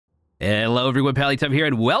Hello everyone, MFPallytime here,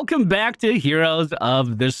 and welcome back to Heroes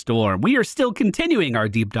of the Storm. We are still continuing our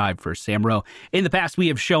deep dive for Samuro. In the past, we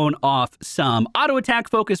have shown off some auto-attack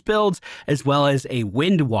focus builds, as well as a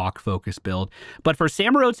wind walk focus build. But for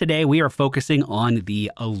Samuro today, we are focusing on the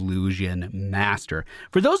Illusion Master.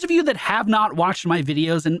 For those of you that have not watched my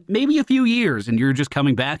videos in maybe a few years and you're just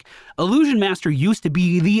coming back, Illusion Master used to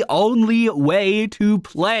be the only way to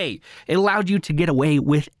play. It allowed you to get away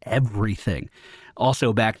with everything.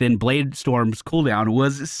 Also, back then, Blade Storm's cooldown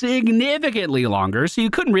was significantly longer, so you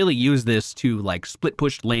couldn't really use this to, like,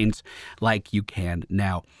 split-push lanes like you can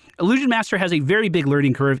now. Illusion Master has a very big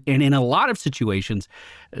learning curve, and in a lot of situations,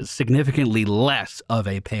 significantly less of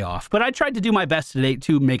a payoff. But I tried to do my best today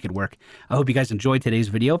to make it work. I hope you guys enjoyed today's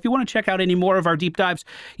video. If you want to check out any more of our deep dives,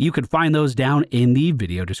 you can find those down in the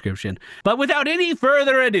video description. But without any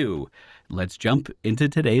further ado, let's jump into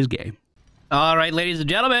today's game. All right, ladies and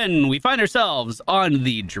gentlemen, we find ourselves on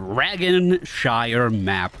the Dragonshire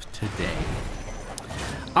map today.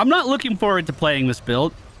 I'm not looking forward to playing this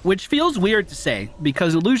build, which feels weird to say,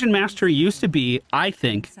 because Illusion Master used to be, I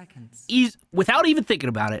think, without even thinking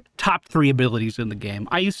about it, top 3 abilities in the game.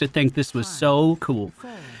 I used to think this was so cool.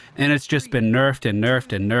 And it's just been nerfed and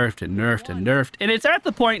nerfed and nerfed and nerfed and nerfed. And it's at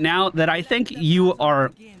the point now that I think you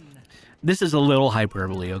are... This is a little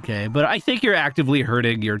hyperbole, okay? But I think you're actively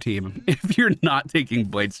hurting your team if you're not taking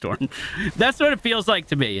Blade Storm. That's what it feels like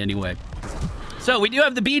to me, anyway. So we do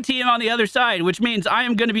have the B team on the other side, which means I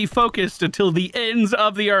am going to be focused until the ends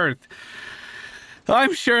of the earth.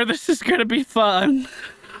 I'm sure this is going to be fun.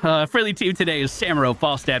 Friendly team today is Samuro,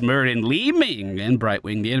 Falstad, Muradin, Li Ming, and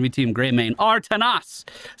Brightwing. The enemy team, Greymane, Artanas,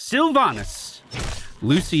 Sylvanas,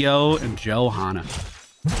 Lucio, and Johanna.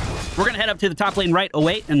 We're going to head up to the top lane right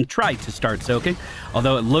away and try to start soaking,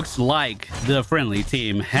 although it looks like the friendly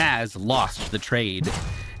team has lost the trade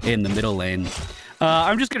in the middle lane.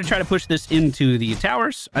 I'm just going to try to push this into the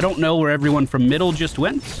towers. I don't know where everyone from middle just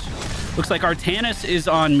went. Looks like Artanis is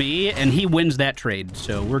on me, and he wins that trade,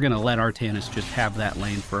 so we're going to let Artanis just have that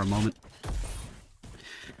lane for a moment.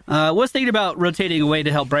 Was thinking about rotating away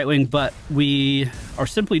to help Brightwing, but we are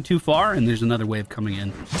simply too far, and there's another wave coming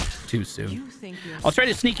in too soon. I'll try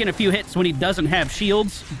to sneak in a few hits when he doesn't have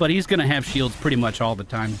shields, but he's going to have shields pretty much all the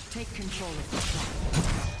time. Take control of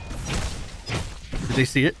the Did they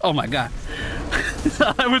see it? Oh my god.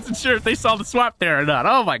 I wasn't sure if they saw the swap there or not.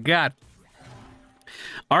 Oh my god.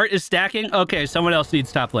 Art is stacking? Okay, someone else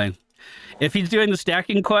needs top lane. If he's doing the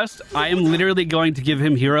stacking quest, I am literally going to give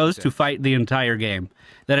him heroes to fight the entire game.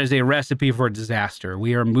 That is a recipe for disaster.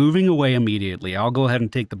 We are moving away immediately. I'll go ahead and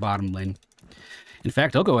take the bottom lane. In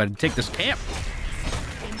fact, I'll go ahead and take this camp.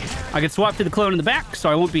 I can swap to the clone in the back, so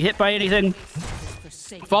I won't be hit by anything.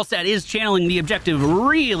 Falstad is channeling the objective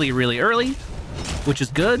really, really early, which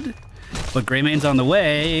is good. But Greymane's on the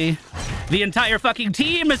way. The entire fucking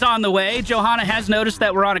team is on the way. Johanna has noticed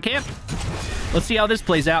that we're on a camp. Let's see how this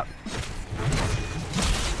plays out.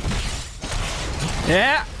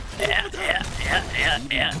 Yeah.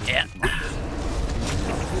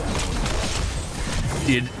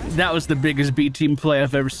 Dude, that was the biggest B team play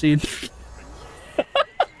I've ever seen.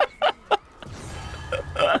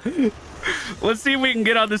 Let's see if we can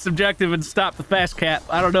get on this objective and stop the fast cap.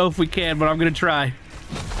 I don't know if we can, but I'm gonna try.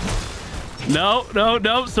 No.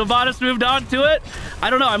 Sylvanas moved on to it. I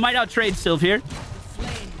don't know. I might out-trade Sylv here.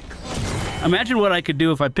 Imagine what I could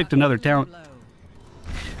do if I picked another talent.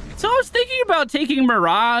 So I was thinking about taking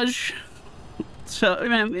Mirage. So,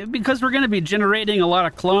 man, because we're going to be generating a lot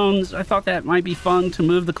of clones, I thought that might be fun to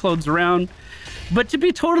move the clones around. But to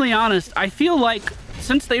be totally honest, I feel like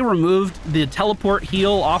since they removed the teleport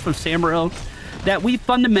heal off of Samuro, that we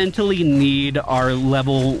fundamentally need our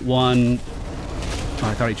level 1... Oh,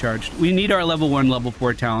 I thought he charged. We need our level 1, level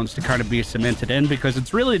 4 talents to kind of be cemented in, because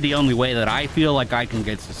it's really the only way that I feel like I can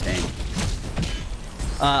get sustained.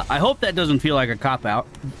 I hope that doesn't feel like a cop-out.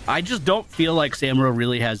 I just don't feel like Samuro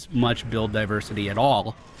really has much build diversity at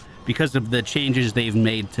all because of the changes they've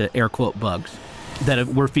made to air-quote bugs that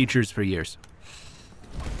were features for years.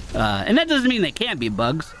 And that doesn't mean they can't be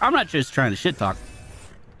bugs. I'm not just trying to shit-talk.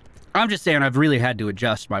 I'm just saying I've really had to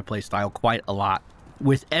adjust my playstyle quite a lot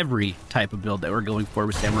with every type of build that we're going for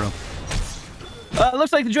with Samuro.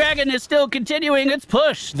 Looks like the dragon is still continuing its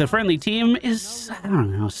push. The friendly team is, I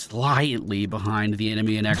don't know, slightly behind the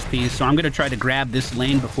enemy in XP, so I'm going to try to grab this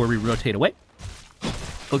lane before we rotate away.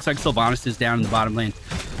 Looks like Sylvanas is down in the bottom lane.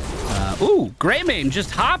 Ooh, Greymane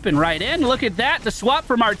just hopping right in. Look at that. The swap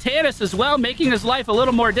from Artanis as well, making his life a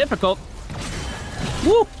little more difficult.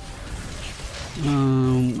 Woo!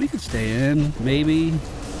 We could stay in, maybe.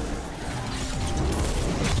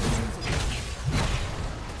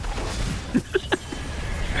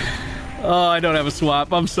 Oh, I don't have a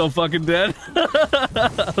swap. I'm so fucking dead.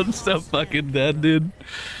 I'm so fucking dead, dude.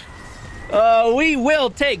 We will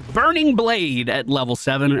take Burning Blade at level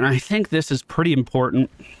 7, and I think this is pretty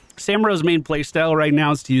important. Samuro's main playstyle right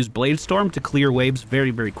now is to use Blade Storm to clear waves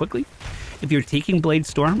very, very quickly. If you're taking Blade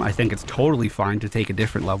Storm, I think it's totally fine to take a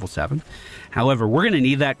different level 7. However, we're going to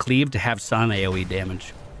need that cleave to have some AoE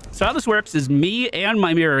damage. So how this works is me and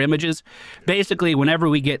my mirror images, basically whenever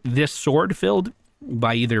we get this sword filled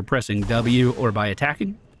by either pressing W or by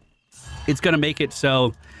attacking, it's going to make it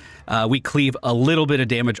so we cleave a little bit of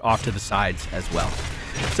damage off to the sides as well.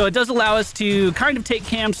 So it does allow us to kind of take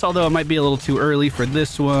camps, although it might be a little too early for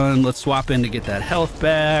this one. Let's swap in to get that health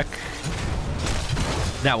back.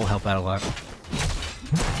 That will help out a lot.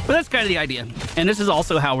 But that's kind of the idea. And this is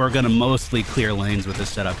also how we're going to mostly clear lanes with this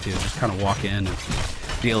setup too. Just kind of walk in and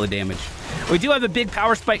deal the damage. We do have a big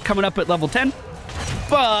power spike coming up at level 10.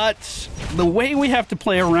 But the way we have to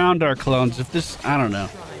play around our clones, if this, I don't know.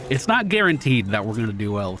 It's not guaranteed that we're going to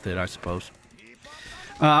do well with it, I suppose.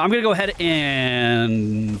 I'm going to go ahead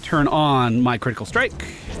and turn on my critical strike.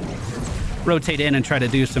 Rotate in and try to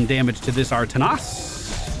do some damage to this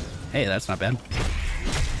Artanas. Hey, that's not bad.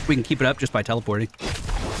 We can keep it up just by teleporting.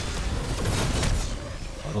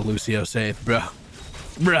 Oh, the Lucio save, bro.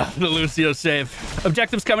 Bro, the Lucio save.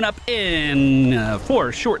 Objective's coming up in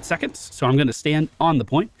 4 short seconds, so I'm going to stand on the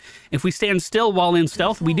point. If we stand still while in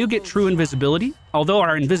stealth, we do get true invisibility, although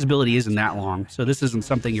our invisibility isn't that long, so this isn't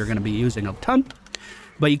something you're going to be using a ton,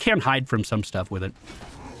 but you can hide from some stuff with it.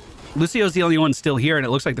 Lucio's the only one still here, and it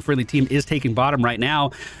looks like the friendly team is taking bottom right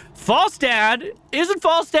now. Falstad, isn't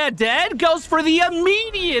Falstad dead? Goes for the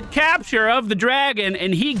immediate capture of the dragon,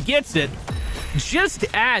 and he gets it just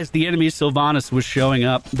as the enemy Sylvanas was showing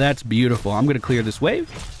up. That's beautiful. I'm going to clear this wave,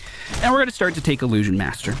 and we're going to start to take Illusion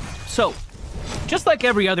Master. So, just like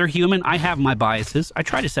every other human, I have my biases. I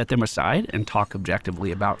try to set them aside and talk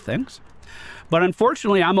objectively about things. But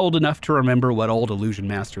unfortunately, I'm old enough to remember what old Illusion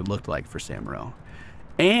Master looked like for Samuro.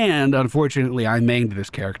 And unfortunately, I mained this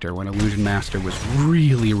character when Illusion Master was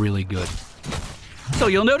really, really good. So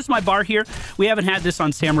you'll notice my bar here. We haven't had this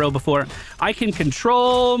on Samuro before. I can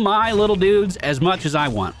control my little dudes as much as I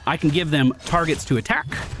want. I can give them targets to attack.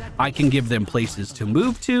 I can give them places to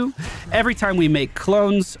move to. Every time we make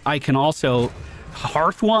clones, I can also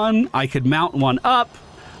hearth one. I could mount one up.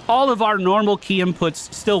 All of our normal key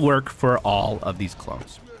inputs still work for all of these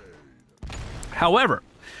clones. However,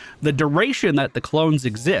 the duration that the clones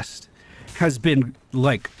exist has been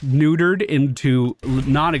like neutered into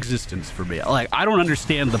non-existence for me. Like, I don't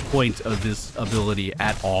understand the point of this ability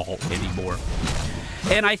at all anymore.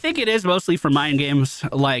 And I think it is mostly for mind games.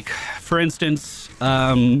 Like, for instance,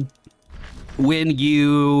 when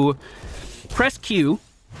you press Q,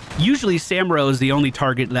 usually Samuro is the only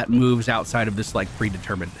target that moves outside of this like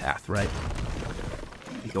predetermined path, right?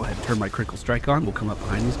 Let me go ahead and turn my critical strike on. We'll come up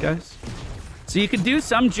behind these guys. So you can do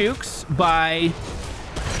some jukes by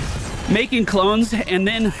making clones and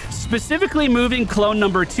then specifically moving clone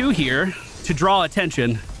number 2 here to draw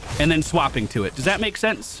attention and then swapping to it. Does that make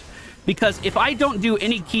sense? Because if I don't do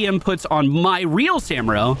any key inputs on my real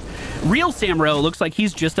Samuro looks like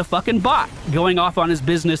he's just a fucking bot going off on his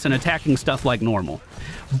business and attacking stuff like normal.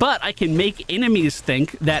 But I can make enemies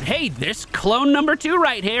think that, hey, this clone number 2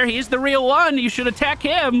 right here, he's the real one, you should attack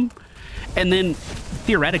him. And then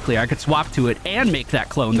theoretically I could swap to it and make that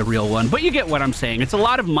clone the real one. But you get what I'm saying. It's a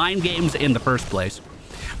lot of mind games in the first place.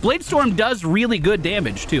 Blade Storm does really good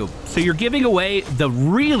damage too. So you're giving away the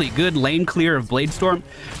really good lane clear of Blade Storm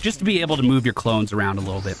just to be able to move your clones around a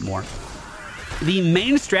little bit more. The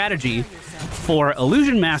main strategy for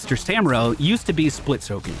Illusion Master Samuro used to be split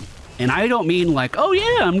soaking. And I don't mean like, oh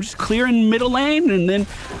yeah, I'm just clearing middle lane and then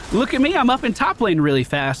look at me, I'm up in top lane really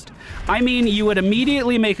fast. I mean, you would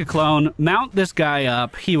immediately make a clone, mount this guy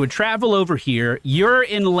up, he would travel over here, you're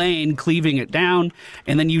in lane cleaving it down,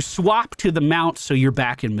 and then you swap to the mount so you're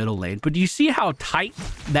back in middle lane. But do you see how tight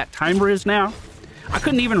that timer is now? I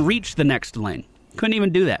couldn't even reach the next lane. Couldn't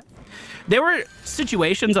even do that. There were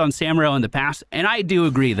situations on Samuro in the past, and I do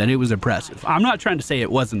agree that it was impressive. I'm not trying to say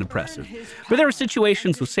it wasn't impressive, but there were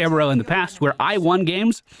situations with Samuro in the past where I won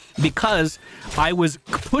games because I was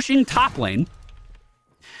pushing top lane,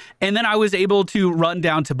 and then I was able to run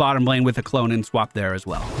down to bottom lane with a clone and swap there as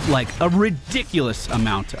well. Like a ridiculous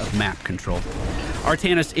amount of map control.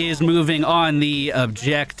 Artanas is moving on the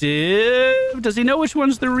objective. Does he know which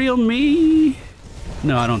one's the real me?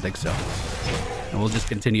 No, I don't think so. And we'll just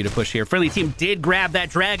continue to push here. Friendly team did grab that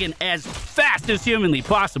dragon as fast as humanly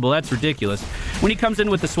possible. That's ridiculous. When he comes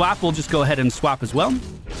in with the swap, we'll just go ahead and swap as well.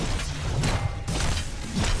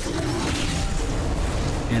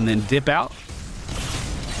 And then dip out.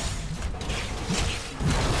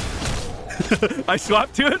 I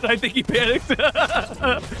swapped to it. I think he panicked.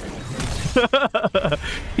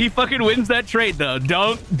 He fucking wins that trade, though.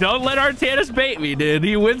 Don't let Artanis bait me, dude.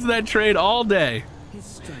 He wins that trade all day.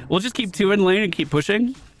 We'll just keep 2 in lane and keep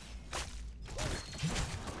pushing.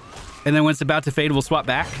 And then when it's about to fade, we'll swap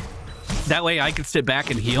back. That way I could sit back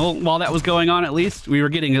and heal while that was going on, at least. We were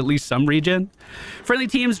getting at least some regen. Friendly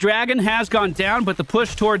team's dragon has gone down, but the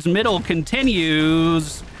push towards middle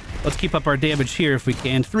continues. Let's keep up our damage here if we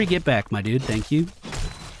can. 3 get back, my dude. Thank you.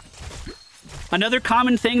 Another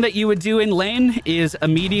common thing that you would do in lane is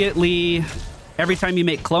immediately, every time you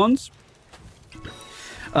make clones,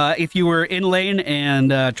 if you were in lane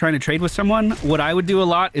and trying to trade with someone, what I would do a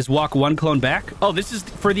lot is walk 1 clone back. Oh, this is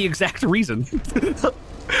for the exact reason.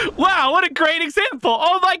 Wow, what a great example.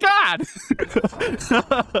 Oh my God.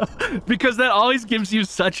 Because that always gives you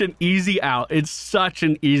such an easy out. It's such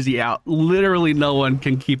an easy out. Literally no one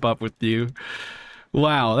can keep up with you.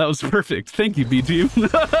 Wow, that was perfect. Thank you, B-Team.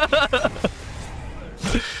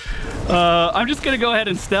 I'm just going to go ahead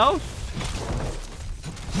and stealth.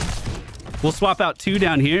 We'll swap out 2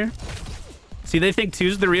 down here. See, they think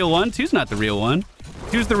 2's the real one. 2's not the real one.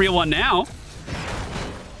 2's the real one now.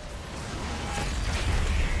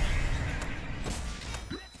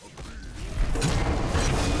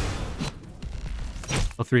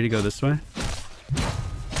 Tell 3 to go this way.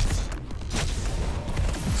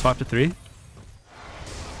 Swap to 3.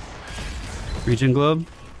 Regen globe.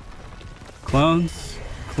 Clones.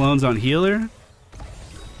 Clones on healer.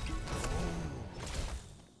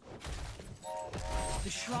 The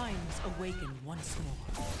shrines awaken once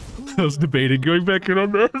more. I was debating going back in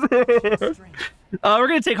on this. We're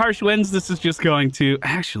going to take harsh winds. This is just going to...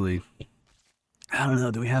 Actually, I don't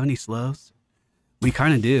know. Do we have any slows? We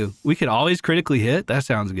kind of do. We could always critically hit. That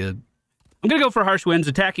sounds good. I'm going to go for harsh winds.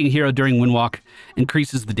 Attacking a hero during windwalk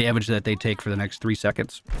increases the damage that they take for the next 3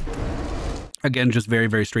 seconds. Again, just very,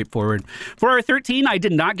 very straightforward. For our 13, I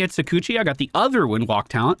did not get Sakuchi. I got the other windwalk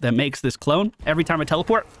talent that makes this clone every time I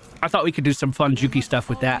teleport. I thought we could do some fun, jukey stuff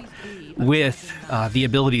with that, with the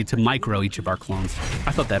ability to micro each of our clones.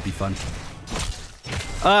 I thought that'd be fun.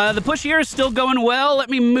 The push here is still going well.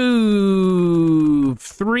 Let me move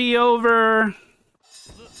 3 over.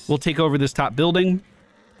 We'll take over this top building.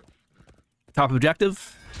 Top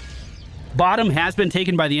objective. Bottom has been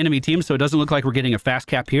taken by the enemy team, so it doesn't look like we're getting a fast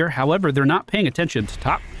cap here. However, they're not paying attention to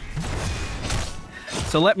top.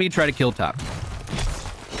 So let me try to kill top.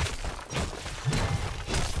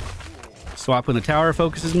 Swap when the tower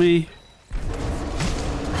focuses me.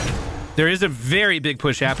 There is a very big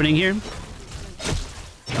push happening here.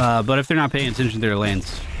 But if they're not paying attention to their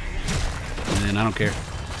lanes, then I don't care.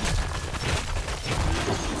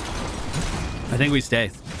 I think we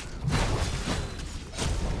stay.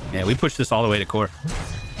 Yeah, we push this all the way to core.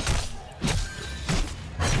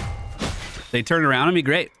 They turn around on me,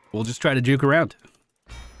 great. We'll just try to juke around.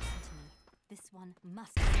 This one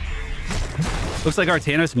must. Looks like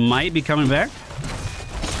Artanis might be coming back.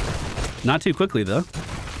 Not too quickly, though.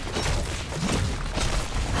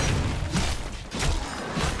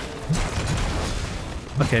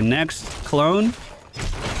 Okay, next clone.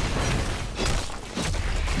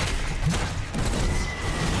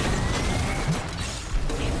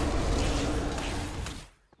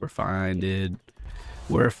 We're fine, dude.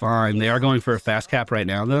 We're fine. They are going for a fast cap right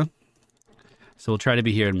now, though. So we'll try to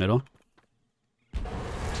be here in middle.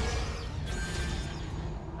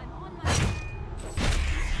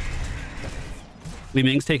 Li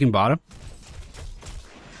Ming's taking bottom.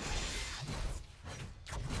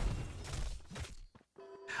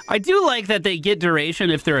 I do like that they get duration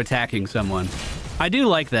if they're attacking someone. I do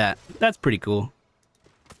like that. That's pretty cool.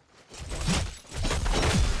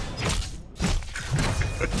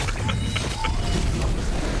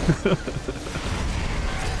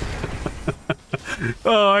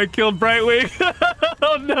 Oh, I killed Brightwing.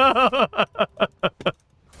 Oh no.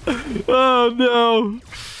 Oh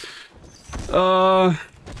no.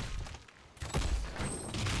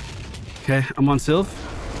 Okay, I'm on Sylph.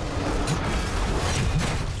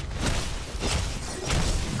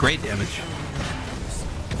 Great damage.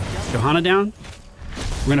 Johanna down.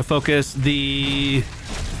 We're gonna focus the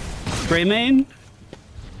Grey Mane.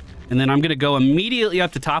 And then I'm going to go immediately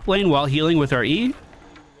up to top lane while healing with our E.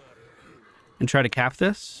 And try to cap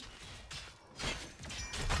this.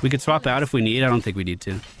 We could swap out if we need. I don't think we need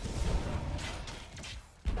to.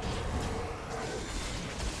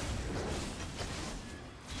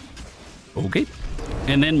 Okay.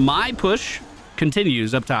 And then my push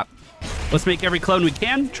continues up top. Let's make every clone we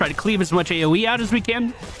can. Try to cleave as much AoE out as we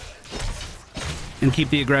can. And keep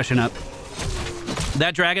the aggression up.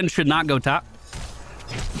 That dragon should not go top.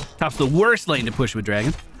 Top's the worst lane to push with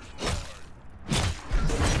dragon.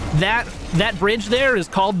 That bridge there is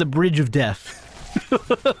called the Bridge of Death.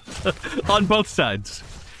 On both sides.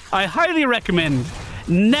 I highly recommend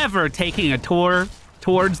never taking a tour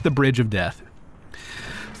towards the Bridge of Death.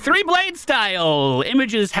 3-blade style.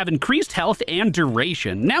 Images have increased health and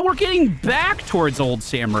duration. Now we're getting back towards old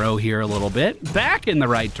Samuro here a little bit. Back in the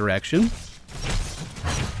right direction.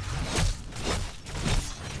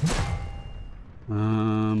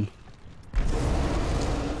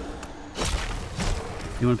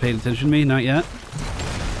 Anyone paying attention to me? Not yet.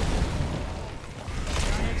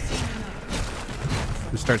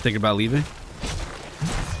 Start thinking about leaving.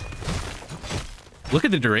 Look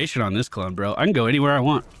at the duration on this clone, bro. I can go anywhere I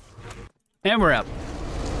want. And we're up.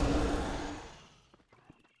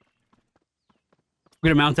 We're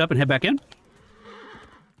gonna mount up and head back in.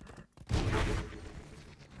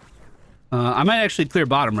 I might actually clear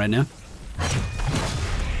bottom right now.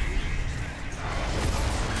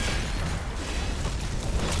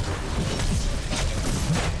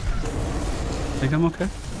 Think I'm okay?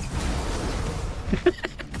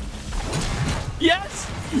 Yes!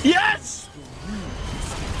 Yes!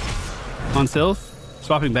 On sills.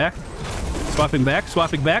 Swapping back. Swapping back.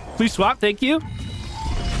 Swapping back. Please swap. Thank you.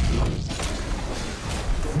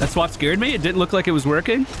 That swap scared me. It didn't look like it was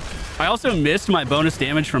working. I also missed my bonus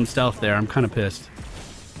damage from stealth there. I'm kind of pissed.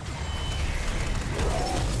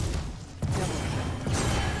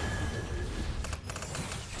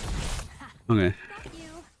 Okay.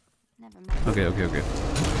 Okay, okay, okay.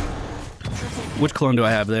 Which clone do I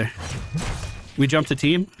have there? We jump to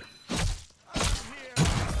team.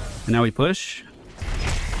 And now we push.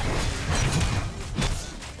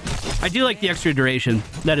 I do like the extra duration.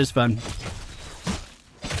 That is fun.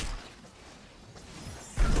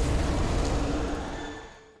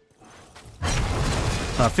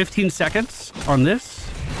 Uh, 15 seconds on this.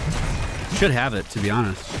 Should have it, to be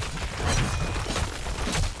honest.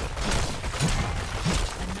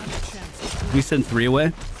 We send 3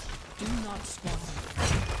 away.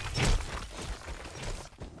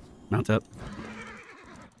 Mount up.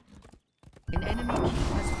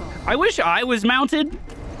 I wish I was mounted.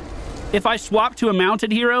 If I swap to a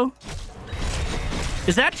mounted hero.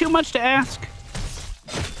 Is that too much to ask?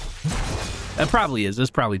 That probably is. That's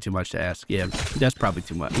probably too much to ask. Yeah, that's probably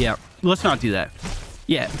too much. Yeah, let's not do that.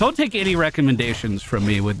 Yeah, don't take any recommendations from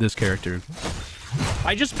me with this character.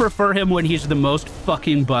 I just prefer him when he's the most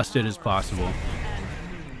fucking busted as possible.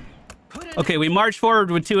 Okay, we march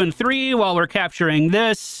forward with 2 and 3 while we're capturing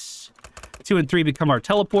this. 2 and 3 become our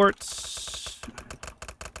teleports.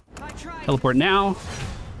 Teleport now.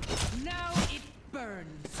 Now it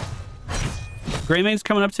burns. Greymane's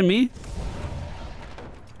coming up to me.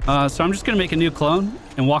 So I'm just going to make a new clone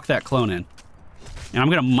and walk that clone in. And I'm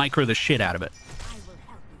going to micro the shit out of it.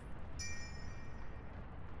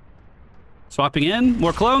 Swapping in.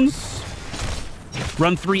 More clones.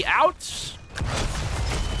 Run 3 out.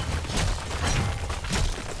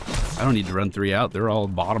 I don't need to run 3 out. They're all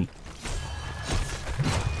bottom.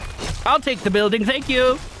 I'll take the building. Thank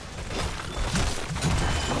you.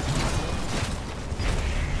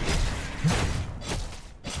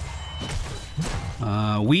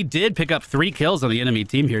 We did pick up 3 kills on the enemy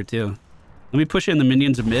team here, too. Let me push in the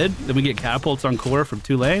minions of mid. Then we get catapults on core from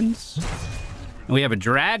 2 lanes. And we have a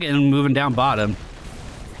dragon moving down bottom.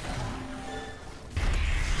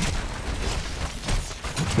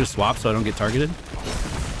 Just swap so I don't get targeted.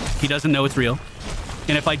 He doesn't know it's real.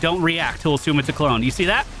 And if I don't react, he'll assume it's a clone. You see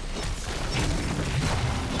that?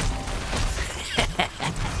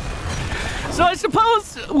 So I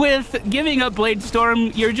suppose with giving up Blade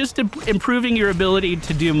Storm, you're just improving your ability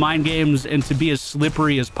to do mind games and to be as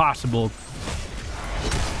slippery as possible.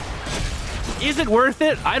 Is it worth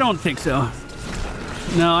it? I don't think so.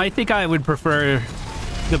 No, I think I would prefer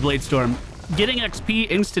the Blade Storm. Getting XP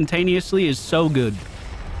instantaneously is so good.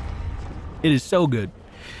 It is so good.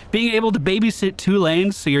 Being able to babysit 2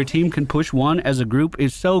 lanes so your team can push 1 as a group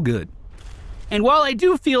is so good. And while I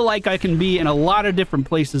do feel like I can be in a lot of different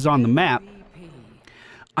places on the map,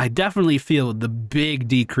 I definitely feel the big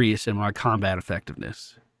decrease in my combat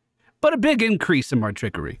effectiveness, but a big increase in my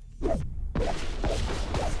trickery.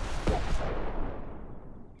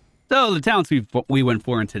 So the talents we went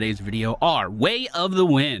for in today's video are Way of the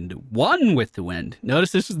Wind, 1 with the Wind.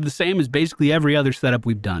 Notice this is the same as basically every other setup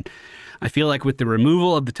we've done. I feel like with the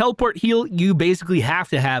removal of the teleport heal, you basically have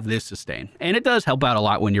to have this sustain. And it does help out a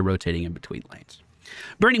lot when you're rotating in between lanes.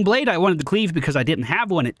 Burning Blade, I wanted to cleave because I didn't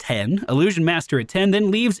have one at 10. Illusion Master at 10,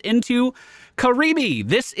 then leaves into Karibi.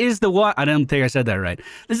 This is the one, I don't think I said that right.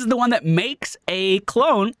 This is the one that makes a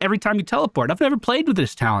clone every time you teleport. I've never played with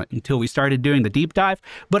this talent until we started doing the deep dive,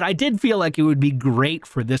 but I did feel like it would be great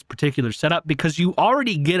for this particular setup because you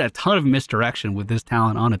already get a ton of misdirection with this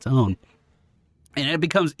talent on its own. And it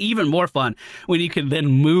becomes even more fun when you can then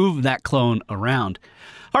move that clone around.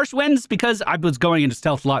 Harsh Winds, because I was going into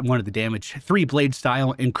stealth a lot and wanted the damage. 3 blade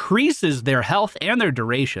style increases their health and their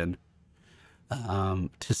duration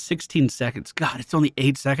to 16 seconds. God, it's only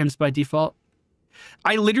 8 seconds by default.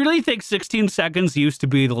 I literally think 16 seconds used to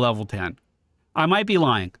be the level 10. I might be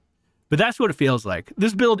lying, but that's what it feels like.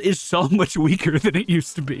 This build is so much weaker than it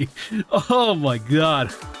used to be. Oh my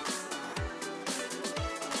God.